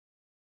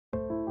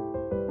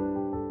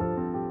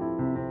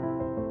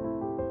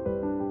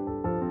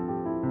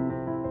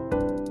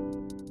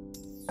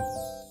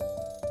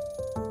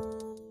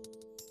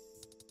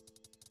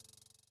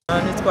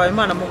nitwa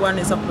Imana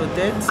Mugwaneza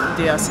Claudette,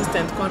 ndi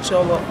assistant coach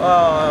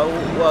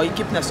wa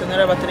equipe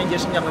nationale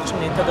y'abatarengeje imyaka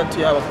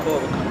 16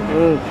 y'abakobwa.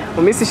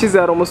 Mu minsi ishize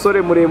hari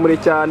umusore muremure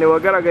cyane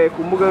wagaragaye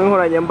ku mbuga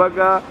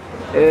nkoranyambaga,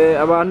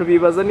 abantu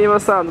bibaza niba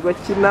asanzwe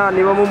akina,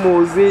 niba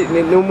mumuzi,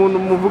 ni umuntu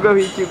muvugaho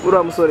iki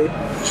uriya musore?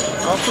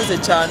 Abakuze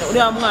cyane,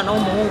 uriya mwana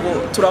w'umuhungu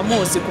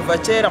turamuzi kuva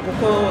kera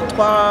kuko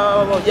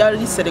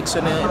yari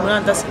selectionné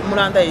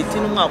muri under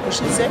 18 umwaka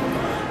ushize.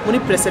 Muri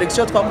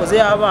pre-selection twakoze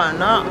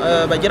y'abana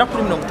bagera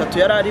kuri 30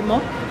 yari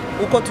arimo,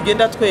 uko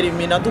tugenda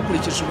twerimina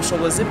dukurikije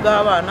ubushobozi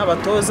bw'abana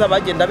batoza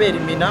bagenda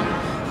berimina,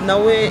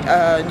 nawe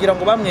ngira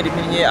ngo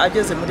bamwerimye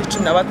ageze muri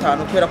 15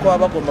 kubera ko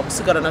baba bagomba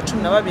gusigarana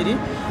 12,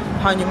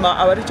 hanyuma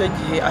abari cyo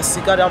gihe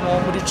asigaramo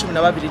muri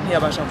 12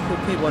 ntiyabasha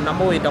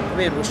kwibonamo wenda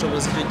kubera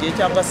ubushobozi cyo gihe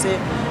cyangwa se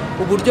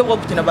uburyo bwo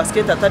gukina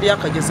basket atari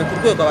yakageze ku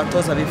rwego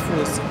abatoza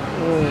bifuza.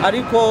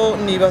 Ariko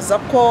nibaza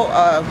ko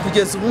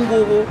kugeza ubu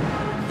ngubu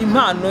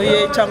impano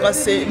ye cyangwa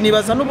se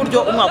nibaza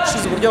n'uburyo umwaka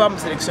ushize uburyo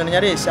bamuselekshonye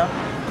areshya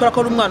kubera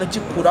ko umwana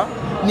ugikura,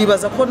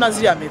 nibaza ko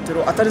nazi ya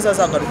metero atari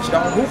zazagarukira,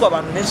 ahubwo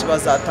abantu benshi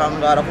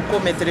bazatangara kuko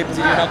metero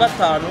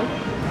 2.5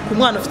 ku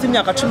mwana ufite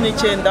imyaka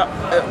 19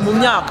 mu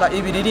myaka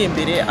 2 iri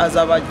imbere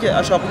azaba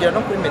ashobora kugera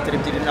no kuri metero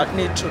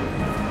 2.10.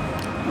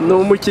 Ni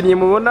umukinnyi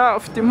mubona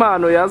ufite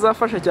impano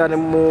yazafasha cyane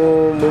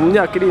mu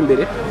myaka iri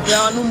imbere?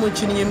 Ni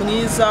umukinnyi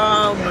mwiza,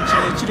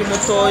 umukinnyi ukiri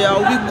mutoya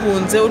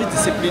ubikunze, uri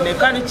discipline,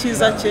 kandi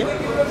cyiza cye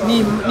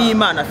ni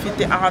imana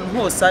afite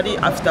ahantu hose ari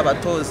afite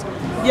abatoza.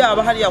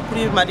 Yaba hariya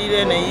kuri Marie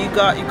Reine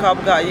yiga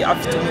ikabwayi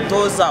afite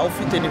umutoza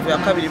ufite niveau ya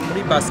 2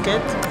 muri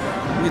basket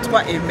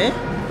witwa Eme,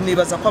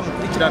 nibaza ko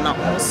amukurikirana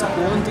umunsi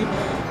kundi.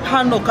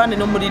 Hano kandi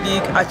no muri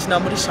league akina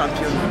muri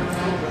champion,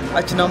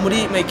 akina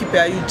muri equipe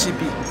ya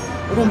UGB.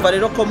 Urumva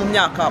rero ko mu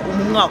mwaka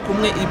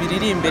umwe 2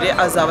 iri imbere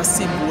azaba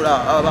asimbura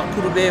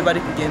abakuru be bari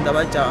kugenda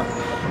bajya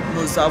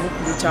mu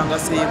zabukuru cyangwa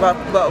se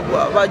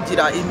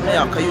bagira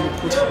imyaka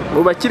y'ubukuru.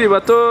 Mu bakiri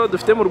bato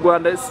dufite mu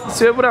Rwanda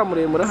siwe buriya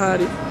muremure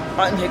ahari?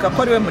 Nkeka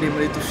ko ari we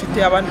muremure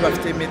dufite, abandi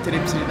bafite metero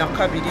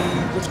 2.2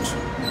 gutyo.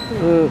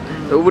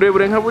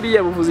 Uburebure nka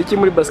buriya buvuze iki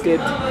muri basket?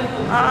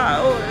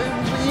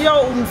 Iyo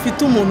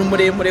ufite umuntu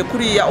muremure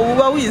kuriya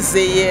uba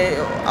wizeye,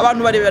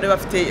 abantu barebare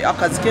bafite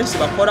akazi kenshi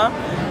bakora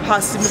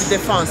hasi muri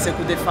defense,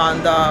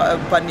 kudefanda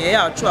panier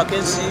yacu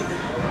akenshi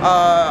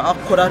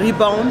akora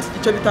rebound,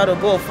 icyo bita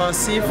robo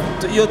offensive.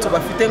 Iyo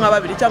tubafite nka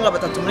 2 cyangwa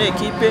 3 muri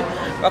equipe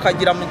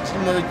bakagira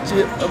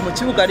mu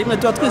kibuga rimwe,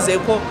 tuba twizeye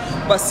ko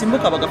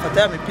basimbuka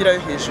bagafata ya mipira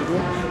yo hejuru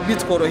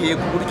bitworoheye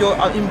ku buryo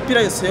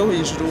imipira yose yo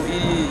hejuru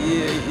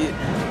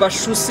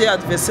bashuse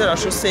adversaire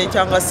ashuse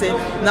cyangwa se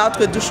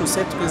natwe dushuse,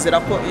 twizera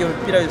ko iyo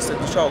mipira yose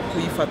dushobora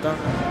kuyifata.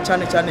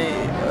 Cyane cyane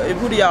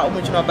buriya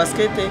umukino wa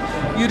basket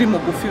iyo uri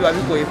mugufi biba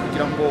bigoye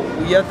kugira ngo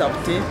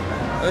uyadapte,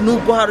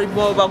 nubwo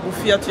harimo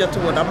bagufi tujya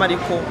tubonamo,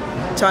 ariko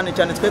cyane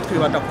cyane twe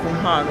twibanda ku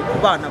mpano ku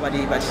bana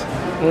barebare.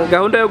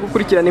 Gahunda yo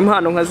gukurikirana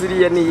impano nka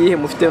ziriya ni iyihe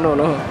mufite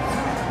noneho?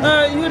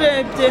 Iyo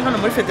urebye hano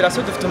muri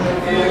federation dufite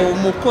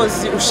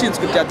umukozi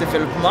ushinzwe bya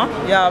development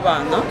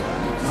y'abana,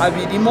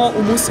 abirimo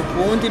umunsi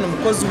kundi, ni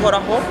umukozi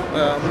uhoraho,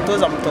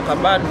 umutoza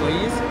Mutokambari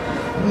Moise.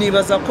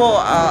 Nibaza ko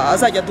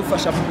azajya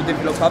dufasha mu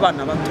kudevelopa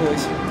abana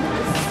batoya,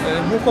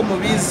 nkuko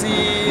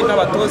mubizi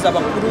n'abatoza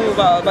bakuru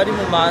bari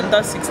mu manda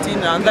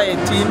 16 na under 18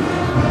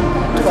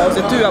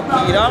 twahoze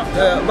tubabwira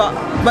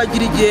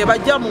bagira igihe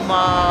bajya mu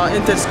ma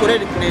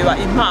interscolaire kureba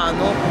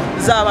impano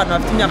z'abana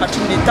bafite imyaka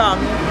 15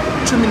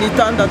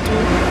 16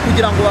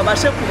 kugira ngo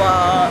babashe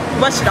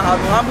kubashyira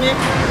ahantu hamwe,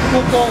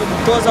 nkuko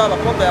umutoza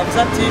w'abakobwa yavuze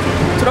ati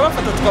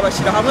turabafata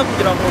tukabashyira hamwe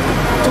kugira ngo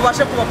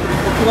tubashe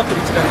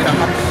kubakurikiranira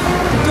hamwe.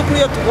 Tukuri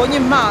iyo tubonye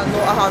impano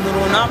ahantu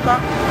runaka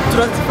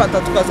turazifata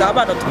tukaza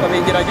abana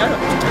tukabegeranya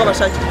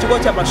tukabashakira ikigo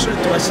cy'amashuri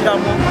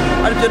tubashyiramo,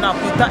 aribyo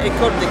nakwita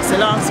école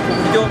d'excellence, ku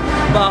buryo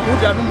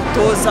bahurira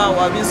n'umutoza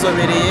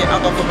wabizobereye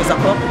agakomeza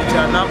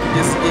kubakurikirana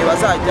kugeza igihe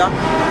bazajya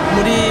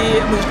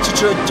mu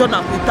cyiciro cyo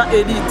nakwita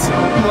elite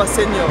mu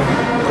basenior.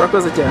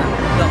 Urakoze cyane.